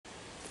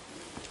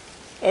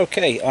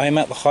Okay, I'm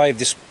at the hive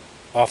this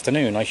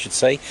afternoon, I should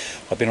say.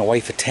 I've been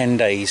away for 10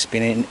 days,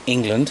 been in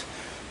England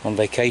on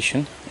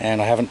vacation,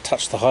 and I haven't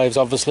touched the hives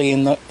obviously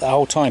in the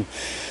whole time.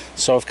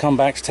 So I've come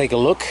back to take a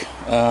look.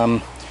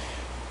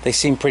 They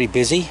seem pretty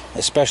busy,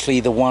 especially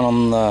the one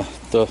on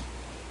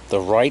the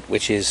right,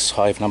 which is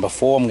hive number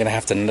 4. I'm going to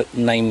have to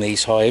name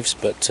these hives,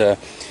 but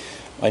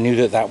I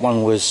knew that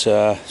one was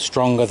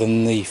stronger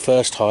than the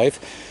first hive,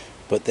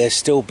 but there's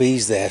still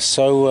bees there.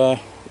 So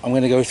I'm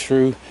going to go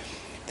through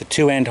the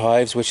 2 end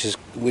hives,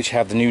 which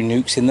have the new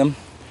nukes in them,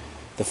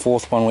 the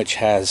 4th one which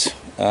has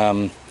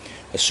a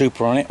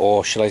super on it,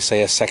 or should I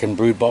say a second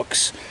brood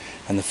box,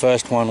 and the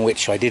first one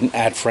which I didn't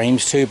add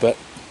frames to, but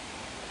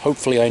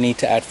hopefully I need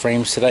to add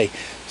frames today.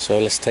 So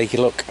let's take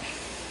a look.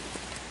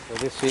 So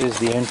this is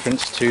the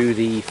entrance to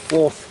the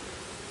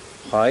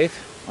 4th hive.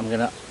 I'm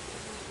going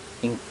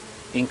to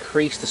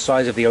increase the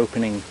size of the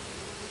opening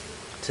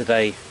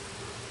today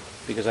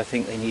because I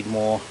think they need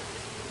more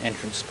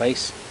entrance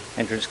space,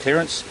 entrance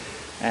clearance,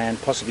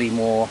 and possibly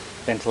more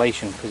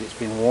ventilation because it's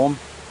been warm.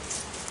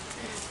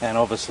 And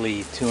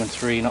obviously 2 and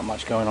 3, not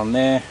much going on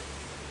there.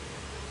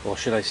 Or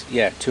should I,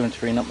 yeah, 2 and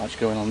 3, not much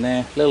going on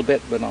there. A little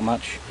bit, but not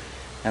much.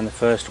 And the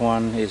first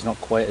one is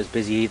not quite as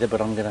busy either, but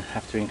I'm going to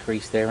have to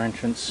increase their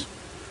entrance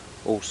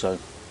also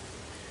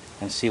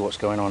and see what's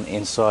going on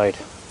inside.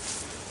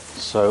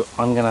 So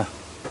I'm going to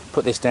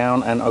put this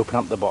down and open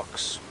up the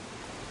box.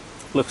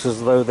 Looks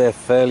as though they're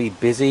fairly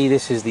busy.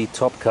 This is the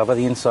top cover,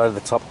 the inside of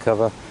the top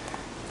cover,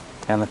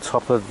 and the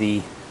top of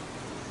the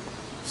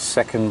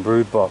second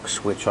brood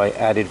box, which I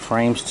added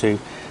frames to.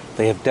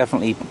 They have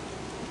definitely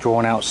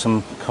drawn out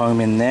some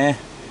comb in there.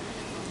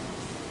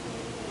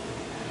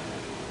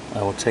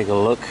 I will take a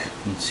look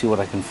and see what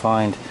I can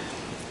find.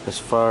 As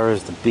far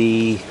as the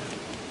bee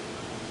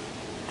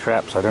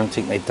traps, I don't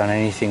think they've done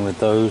anything with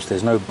those.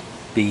 There's no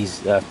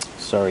bees,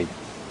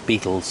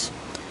 beetles.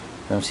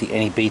 I don't see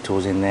any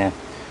beetles in there.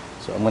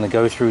 So I'm going to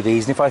go through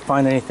these, and if I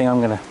find anything I'm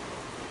going to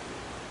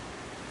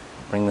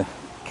bring the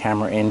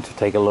camera in to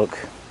take a look.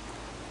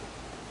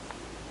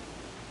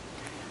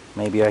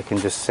 Maybe I can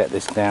just set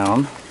this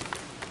down.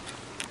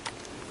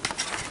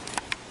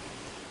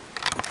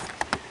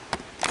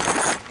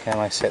 Can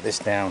I set this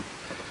down?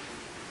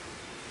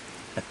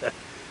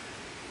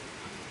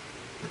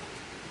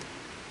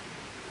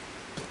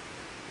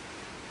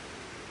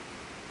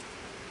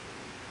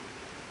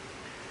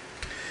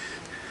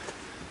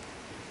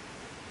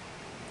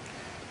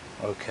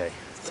 Okay.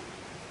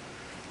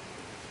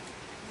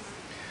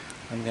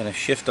 I'm going to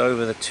shift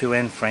over the 2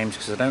 end frames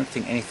because I don't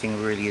think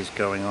anything really is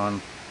going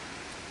on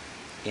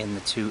in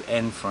the 2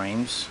 end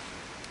frames.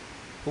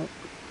 Oh,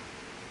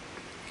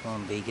 come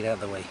on bee, get out of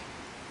the way.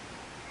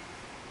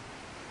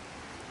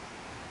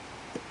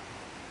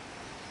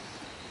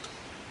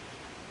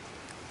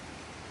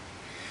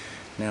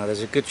 Now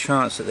there's a good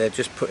chance that they're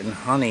just putting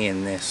honey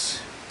in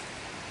this.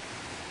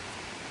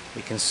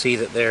 We can see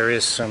that there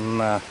is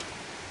some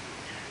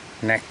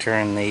nectar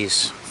in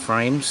these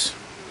frames.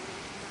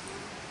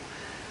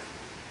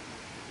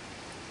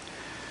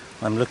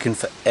 I'm looking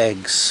for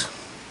eggs.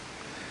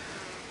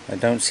 I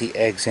don't see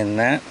eggs in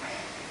that.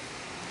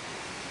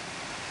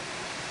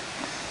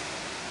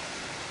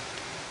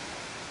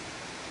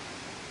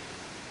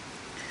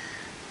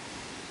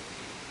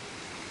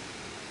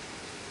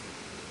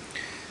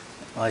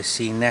 I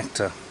see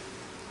nectar.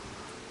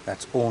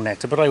 That's all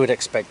nectar, but I would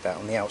expect that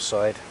on the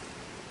outside.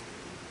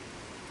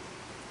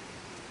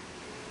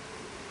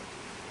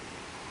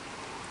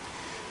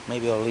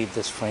 Maybe I'll leave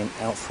this frame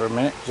out for a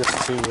minute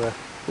just to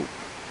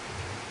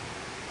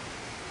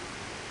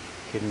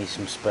give me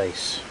some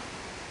space.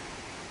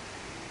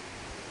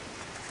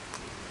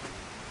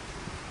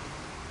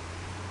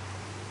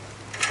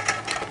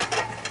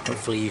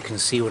 Hopefully you can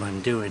see what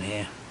I'm doing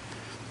here.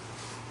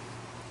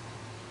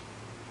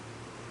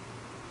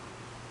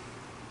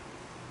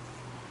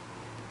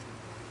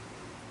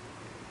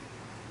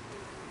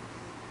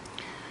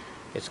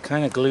 It's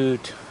kind of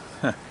glued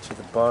to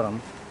the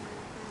bottom.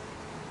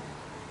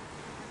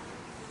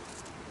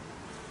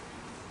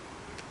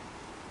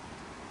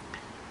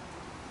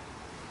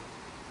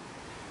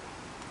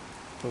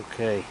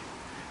 Okay,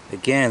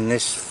 again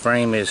this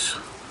frame is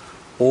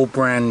all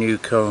brand new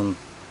comb,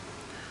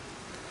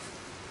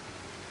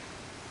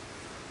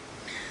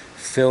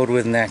 filled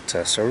with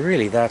nectar, so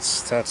really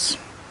that's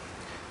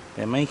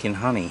they're making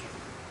honey.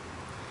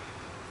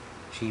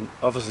 She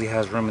obviously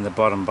has room in the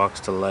bottom box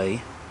to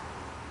lay.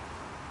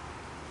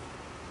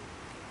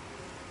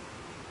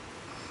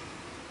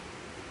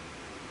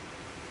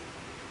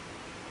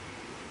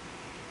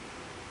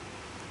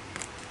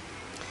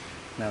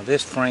 Now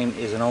this frame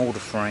is an older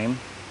frame.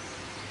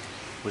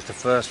 It was the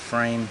first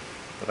frame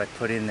that I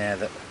put in there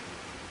that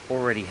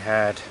already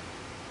had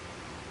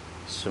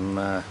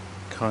some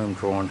comb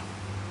drawn.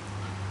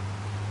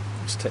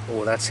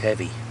 Oh, that's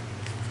heavy.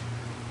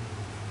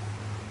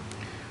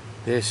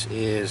 This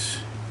is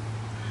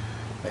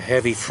a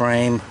heavy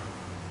frame.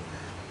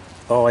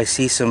 Oh, I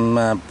see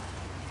some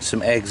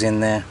eggs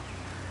in there.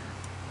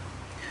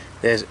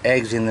 There's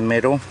eggs in the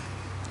middle,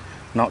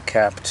 not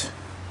capped.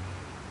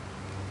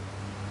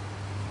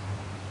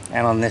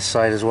 and on this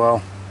side as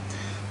well.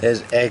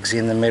 There's eggs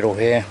in the middle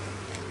here,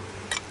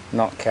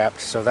 not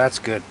capped, so that's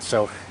good.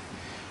 So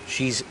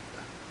she's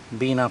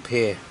been up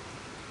here.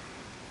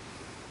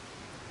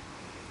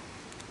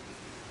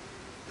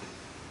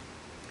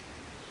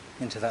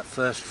 Into that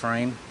first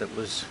frame that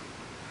was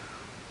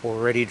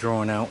already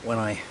drawn out when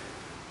I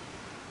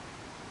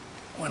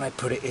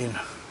put it in.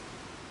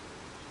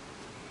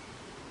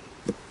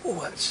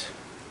 What?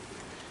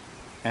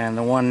 And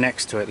the one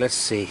next to it, let's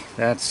see,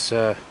 that's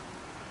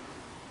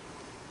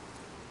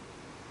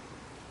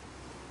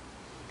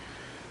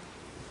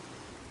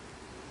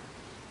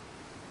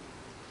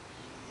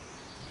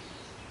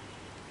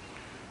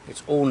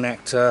it's all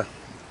nectar,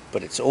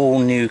 but it's all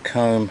new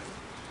comb.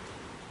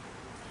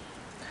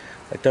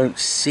 I don't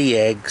see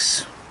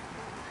eggs,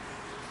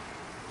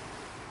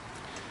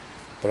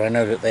 but I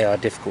know that they are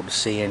difficult to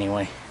see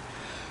anyway.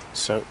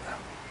 So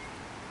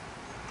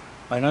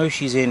I know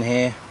she's in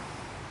here.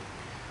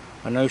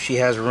 I know she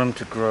has room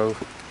to grow.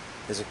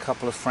 There's a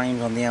couple of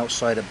frames on the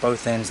outside at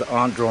both ends that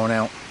aren't drawn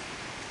out.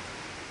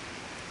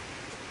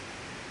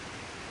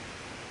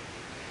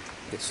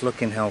 It's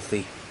looking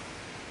healthy.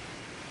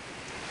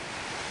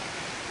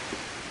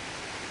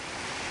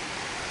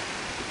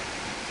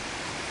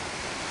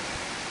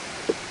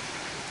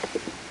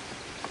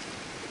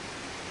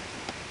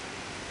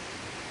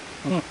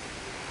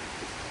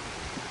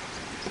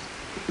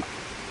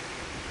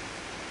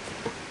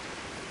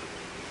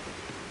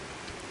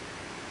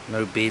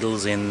 No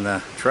beetles in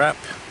the trap.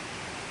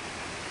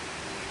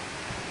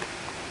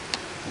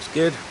 That's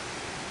good.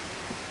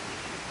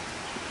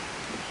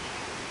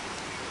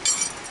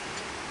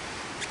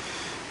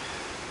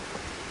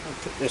 I'll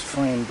put this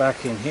frame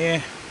back in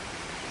here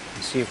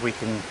and see if we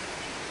can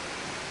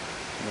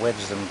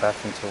wedge them back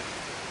into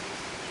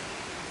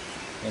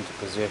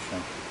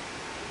position.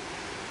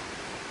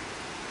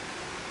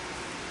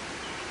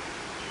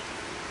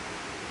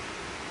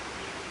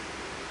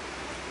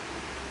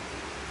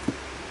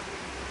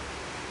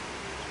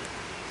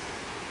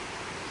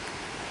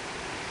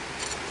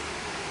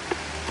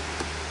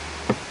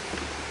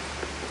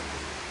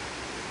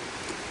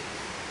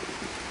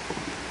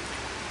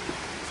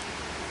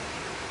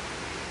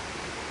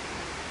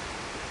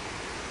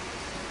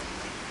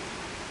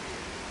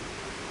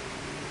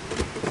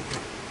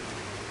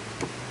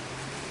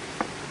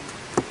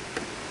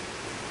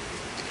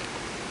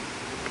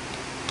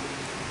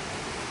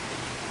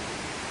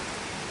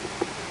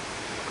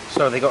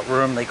 So they got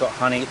room, they got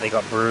honey, they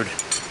got brood.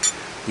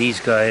 These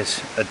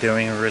guys are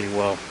doing really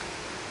well.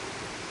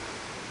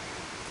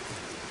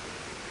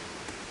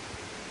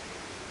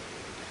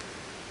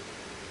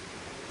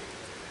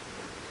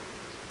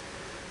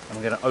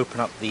 I'm going to open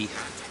up the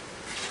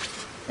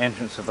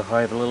entrance of the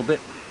hive a little bit.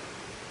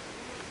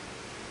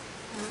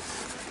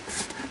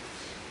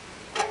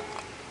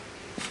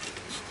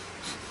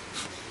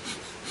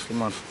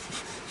 Come on.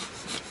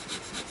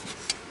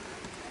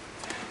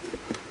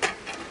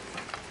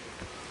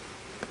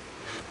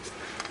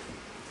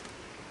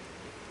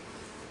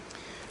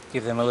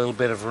 Give them a little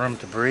bit of room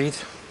to breathe.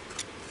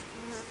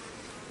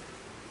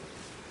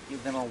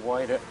 Give them a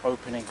wider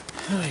opening.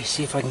 Let's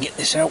see if I can get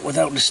this out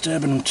without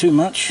disturbing them too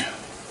much.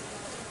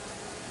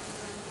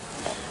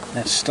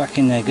 That's stuck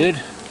in there good.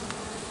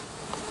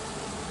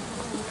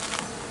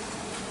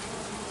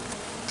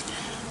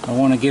 I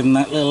want to give them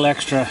that little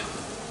extra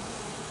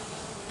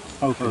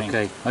opening.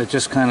 Okay, I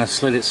just kind of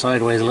slid it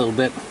sideways a little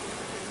bit.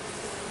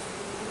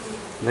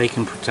 They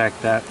can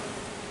protect that.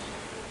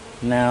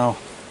 Now,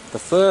 the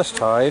first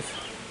hive,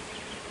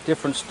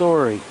 different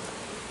story.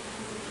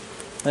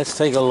 Let's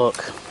take a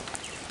look,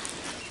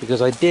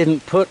 because I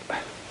didn't put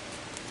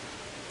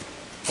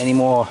any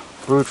more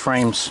brood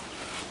frames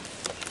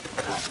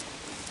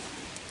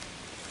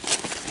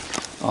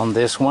on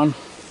this one.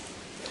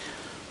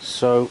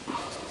 So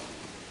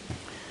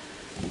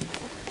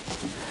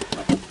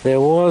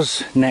there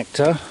was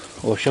nectar,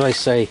 or shall I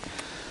say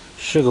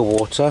sugar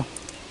water.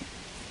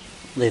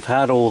 They've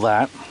had all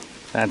that.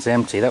 That's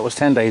empty. That was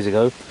 10 days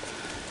ago.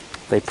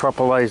 They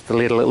properlized the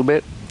lid a little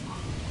bit.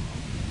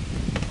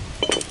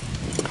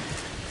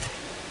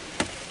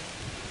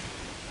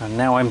 And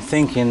now I'm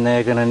thinking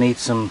they're going to need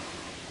some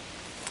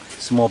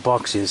more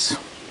boxes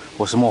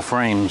or some more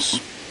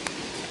frames.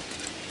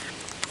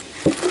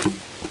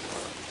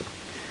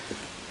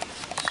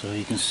 So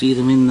you can see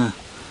them in the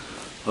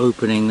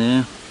opening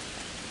there.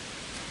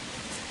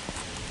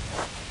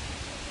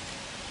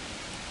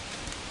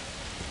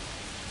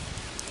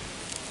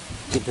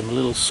 Give them a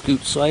little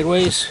scoot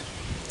sideways.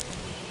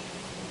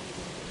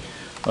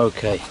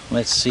 Okay,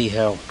 let's see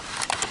how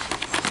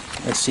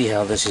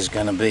this is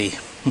going to be.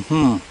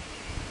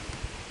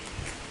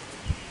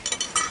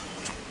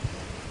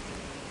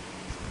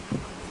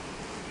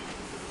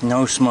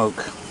 No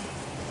smoke.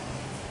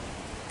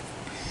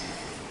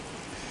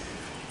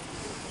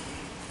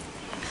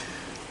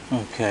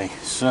 Okay,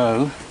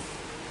 so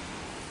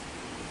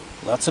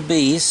lots of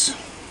bees.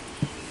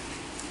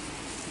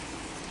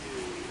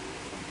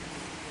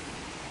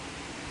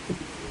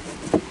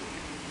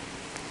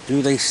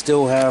 Do they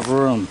still have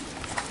room?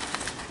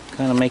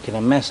 Kind of making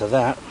a mess of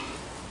that.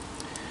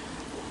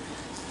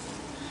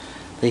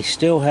 They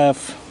still have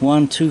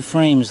 1-2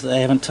 frames that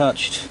they haven't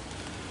touched.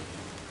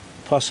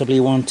 Possibly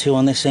 1-2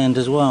 on this end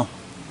as well.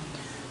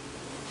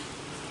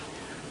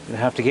 You'll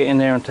have to get in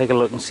there and take a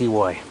look and see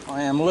why.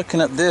 I am looking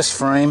at this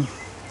frame,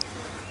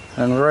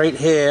 and right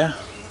here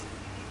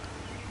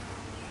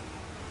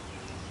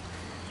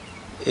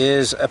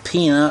is a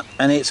peanut,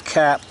 and it's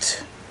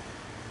capped.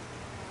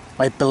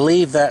 I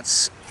believe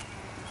that's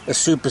a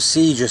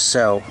supersedure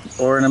cell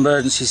or an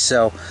emergency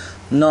cell,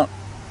 not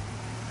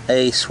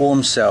a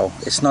swarm cell.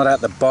 It's not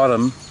at the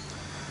bottom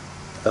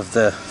of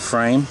the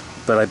frame,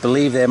 but I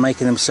believe they're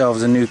making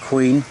themselves a new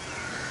queen.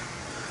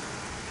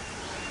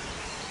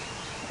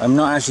 I'm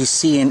not actually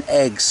seeing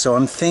eggs, so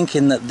I'm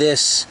thinking that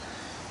this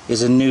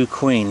is a new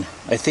queen.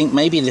 I think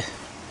maybe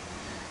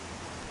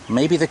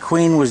the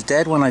queen was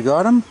dead when I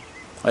got them.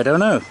 I don't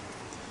know.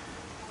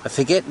 I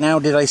forget now.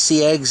 Did I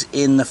see eggs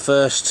in the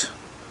first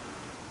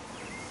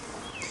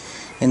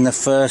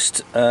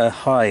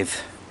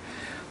hive?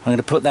 I'm going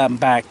to put that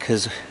back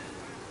because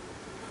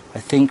I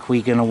think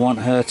we're going to want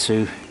her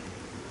to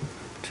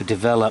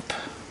develop.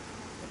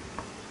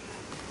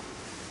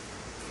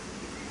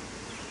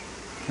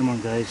 Come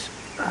on, guys.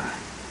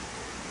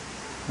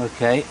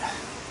 Okay.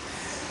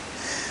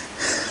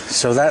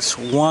 So that's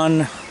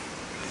one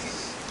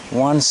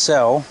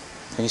cell.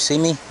 Can you see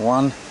me?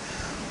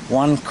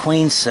 One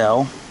queen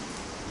cell,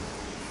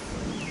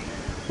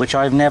 which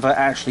I've never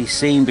actually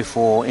seen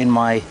before in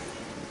my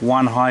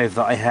one hive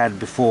that I had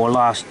before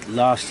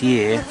last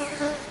year.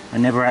 I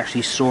never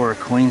actually saw a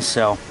queen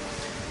cell.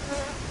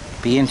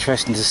 Be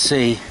interesting to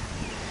see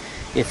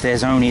if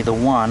there's only the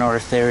one or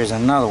if there is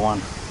another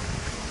one.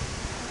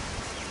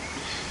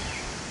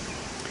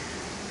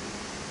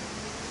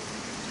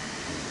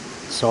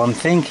 So I'm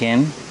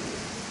thinking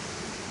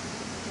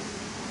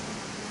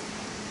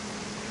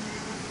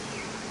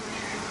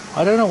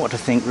I don't know what to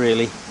think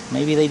really.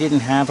 Maybe they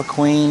didn't have a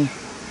queen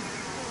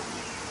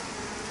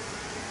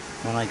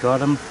when I got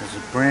them. There's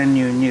a brand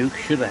new nuke.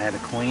 Should have had a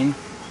queen.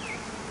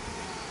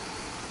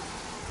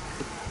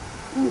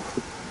 Ooh.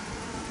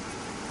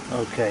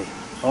 Okay.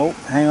 Oh,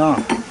 hang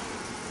on.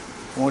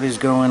 What is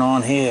going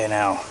on here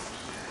now?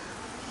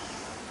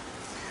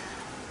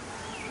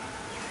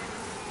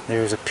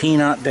 There's a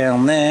peanut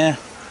down there.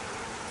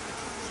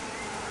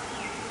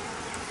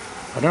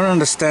 I don't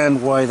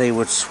understand why they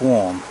would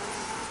swarm.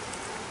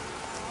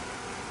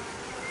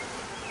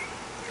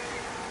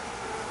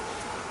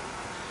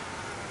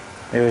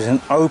 There is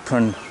an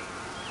open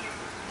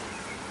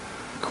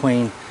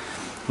queen.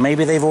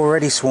 Maybe they've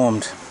already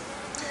swarmed.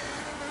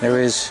 There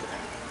is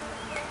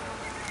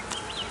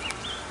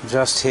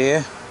just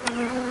here.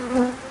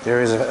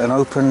 There is an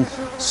open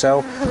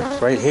cell.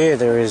 Right here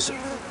there is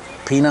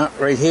peanut.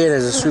 Right here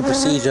there's a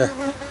supersedure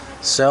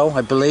cell,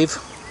 I believe.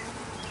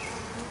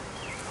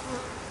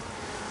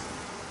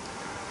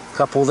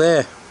 Couple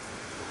there.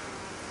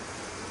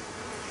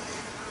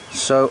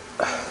 So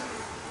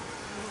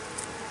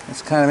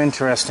it's kind of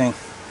interesting.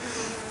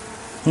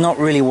 Not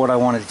really what I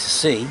wanted to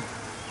see.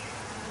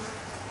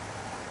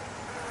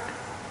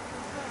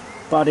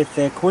 But if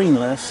they're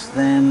queenless,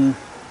 then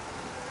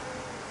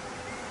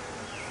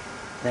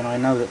I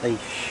know that they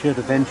should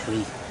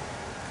eventually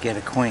get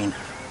a queen.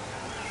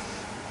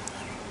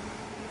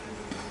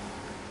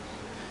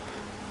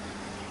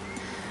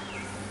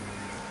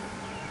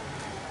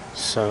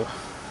 So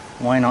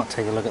why not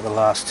take a look at the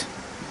last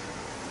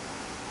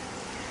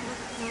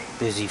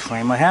busy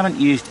frame. I haven't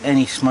used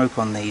any smoke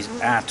on these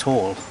at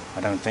all,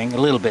 I don't think. A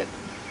little bit.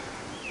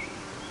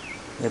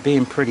 They're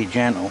being pretty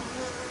gentle.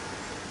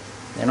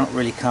 They're not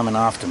really coming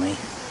after me.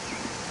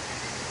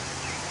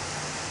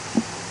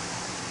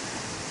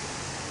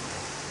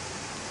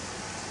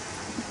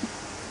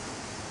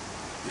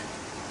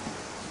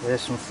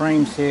 There's some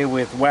frames here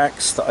with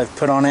wax that I've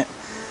put on it,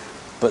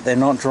 but they're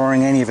not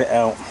drawing any of it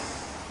out.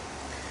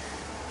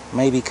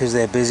 Maybe because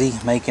they're busy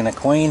making a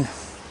queen.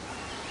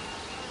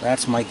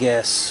 That's my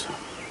guess.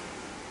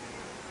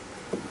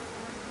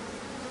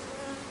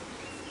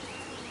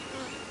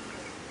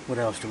 What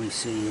else do we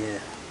see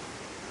here?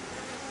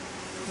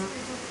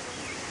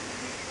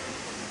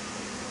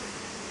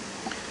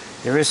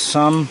 There is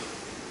some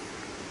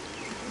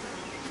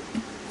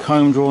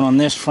comb drawn on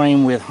this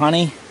frame with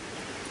honey.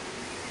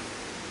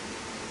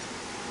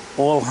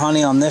 All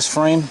honey on this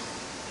frame.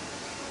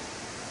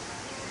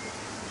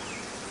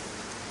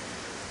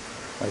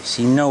 I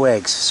see no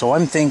eggs, so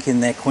I'm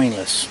thinking they're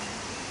queenless.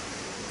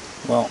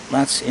 Well,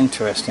 that's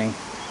interesting.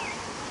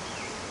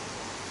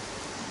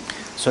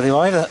 So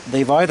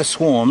they've either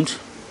swarmed,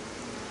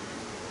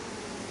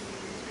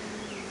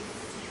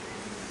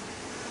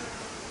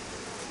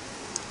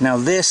 now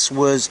this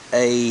was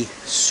a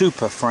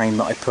super frame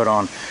that I put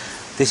on.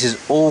 This is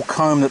all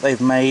comb that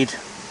they've made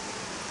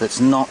that's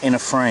not in a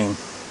frame.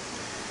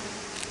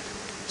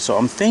 So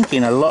I'm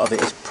thinking a lot of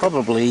it is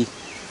probably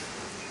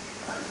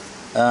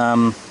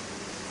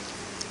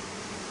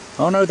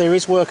oh no, there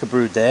is worker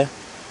brood there.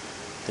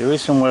 There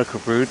is some worker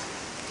brood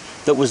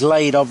that was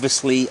laid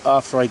obviously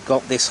after I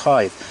got this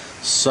hive.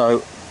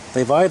 So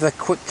they've either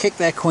kicked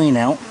their queen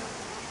out.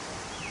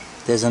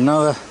 There's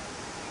another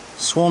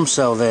swarm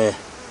cell there.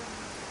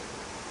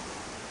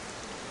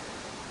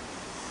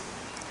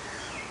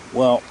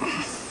 Well,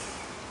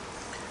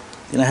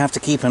 gonna have to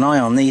keep an eye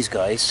on these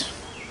guys.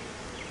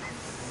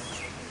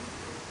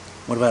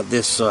 What about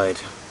this side?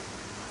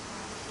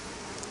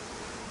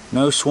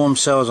 No swarm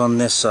cells on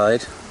this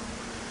side.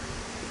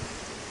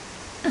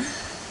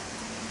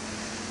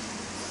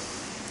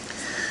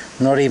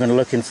 Not even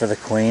looking for the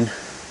queen.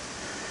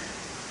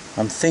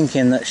 I'm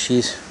thinking that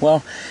she's,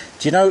 well,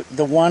 do you know,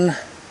 the one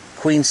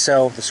queen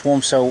cell, the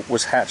swarm cell,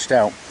 was hatched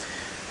out,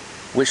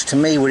 which to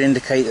me would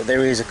indicate that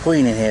there is a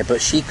queen in here,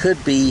 but she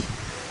could be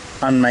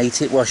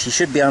unmated. Well, she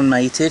should be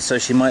unmated, so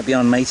she might be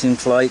on mating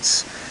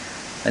flights,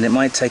 and it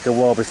might take a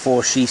while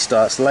before she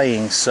starts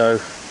laying, so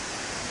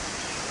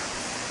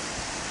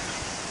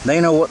they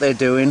know what they're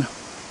doing.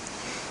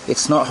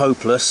 It's not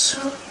hopeless,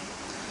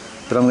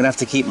 but I'm gonna have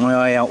to keep my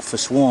eye out for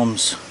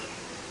swarms.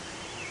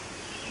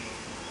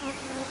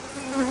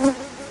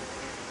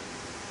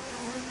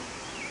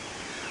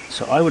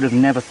 So I would have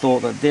never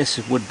thought that this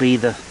would be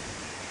the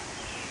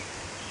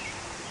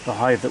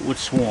hive that would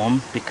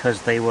swarm,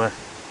 because they were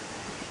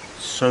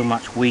so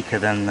much weaker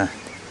than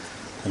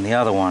the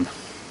other one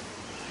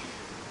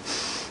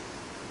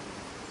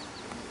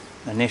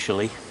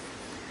initially.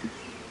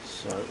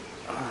 So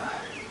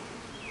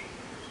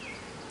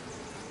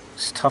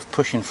it's tough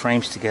pushing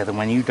frames together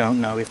when you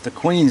don't know if the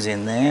queen's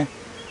in there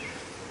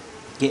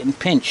getting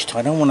pinched.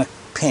 I don't want to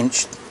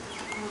pinch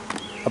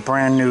a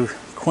brand new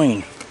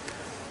queen.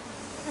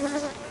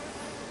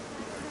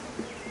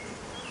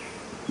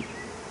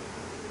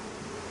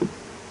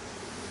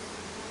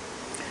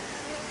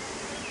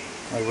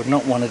 I would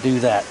not want to do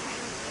that.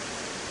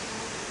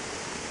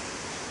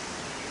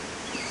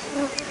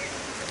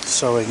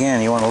 So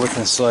again, you want to look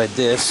inside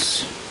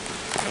this.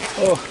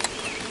 Oh,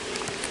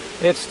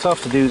 it's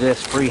tough to do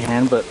this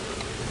freehand, but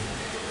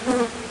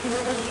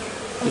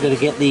you've got to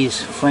get these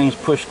frames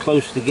pushed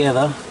close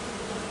together.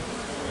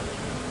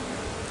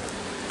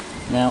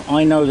 Now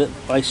I know that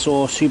I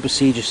saw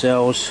supersedure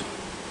cells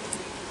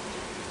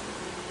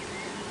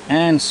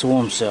and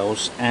swarm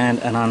cells and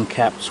an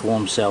uncapped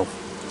swarm cell.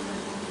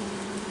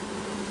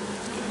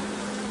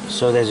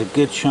 So there's a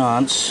good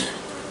chance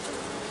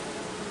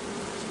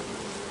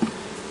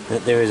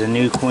that there is a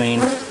new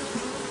queen.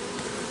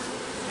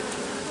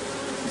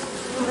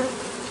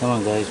 Come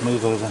on guys,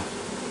 move over.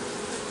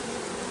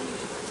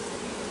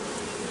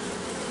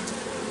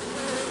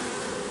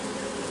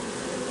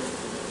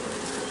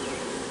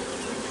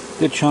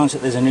 Good chance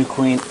that there's a new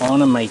queen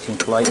on a mating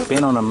flight,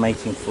 been on a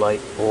mating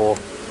flight, or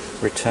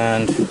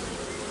returned.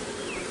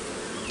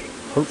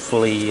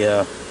 Hopefully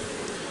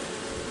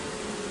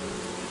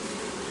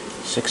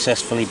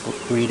successfully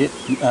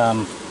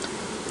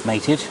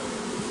mated.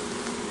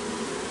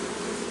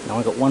 Now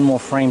I've got one more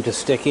frame to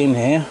stick in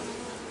here.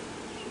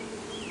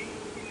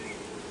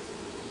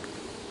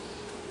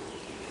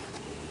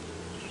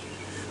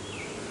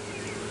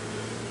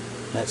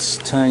 Let's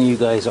turn you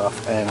guys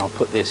off and I'll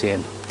put this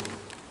in.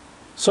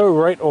 So,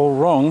 right or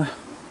wrong,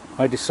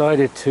 I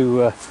decided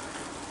to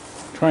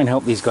try and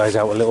help these guys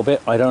out a little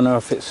bit. I don't know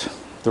if it's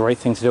the right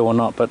thing to do or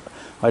not, but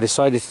I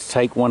decided to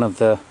take one of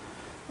the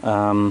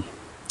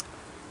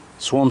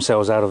swarm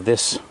cells out of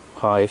this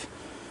hive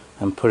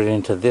and put it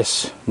into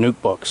this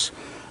nuke box,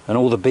 and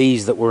all the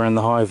bees that were in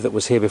the hive that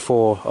was here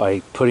before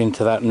I put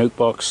into that nuke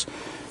box.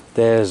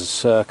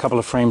 There's a couple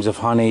of frames of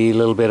honey, a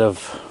little bit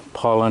of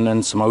pollen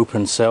and some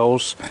open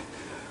cells.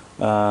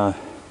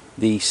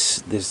 The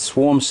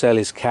swarm cell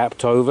is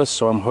capped over,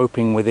 so I'm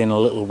hoping within a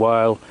little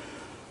while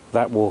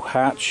that will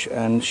hatch,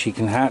 and she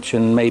can hatch,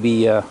 and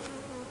maybe oh,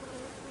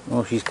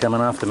 she's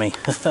coming after me.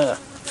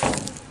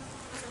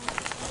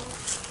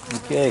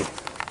 Okay.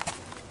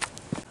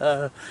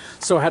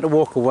 So I had to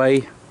walk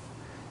away.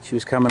 She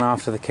was coming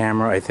after the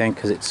camera, I think,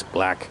 because it's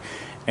black.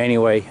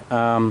 Anyway,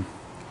 so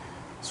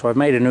I've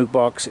made a nuke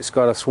box. It's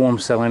got a swarm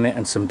cell in it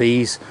and some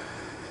bees,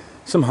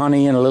 some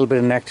honey and a little bit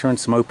of nectar and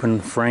some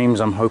open frames.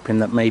 I'm hoping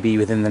that maybe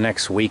within the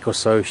next week or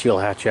so she'll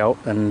hatch out,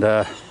 and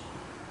we'll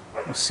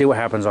see what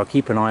happens. I'll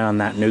keep an eye on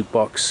that nuke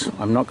box.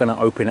 I'm not going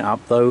to open it up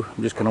though.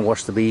 I'm just going to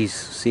watch the bees,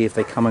 see if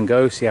they come and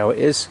go, see how it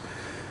is.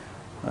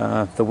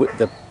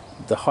 The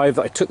hive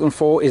that I took them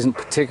for isn't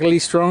particularly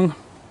strong,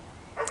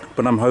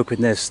 but I'm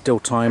hoping there's still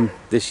time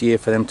this year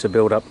for them to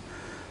build up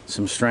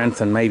some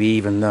strength, and maybe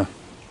even the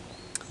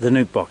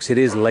nuke box. It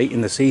is late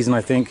in the season,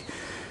 I think.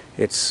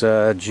 It's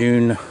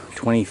June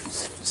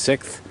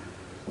 26th,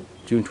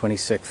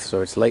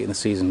 so it's late in the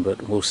season,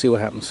 but we'll see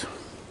what happens.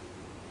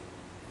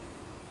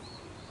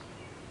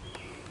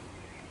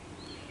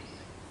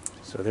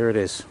 So there it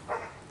is.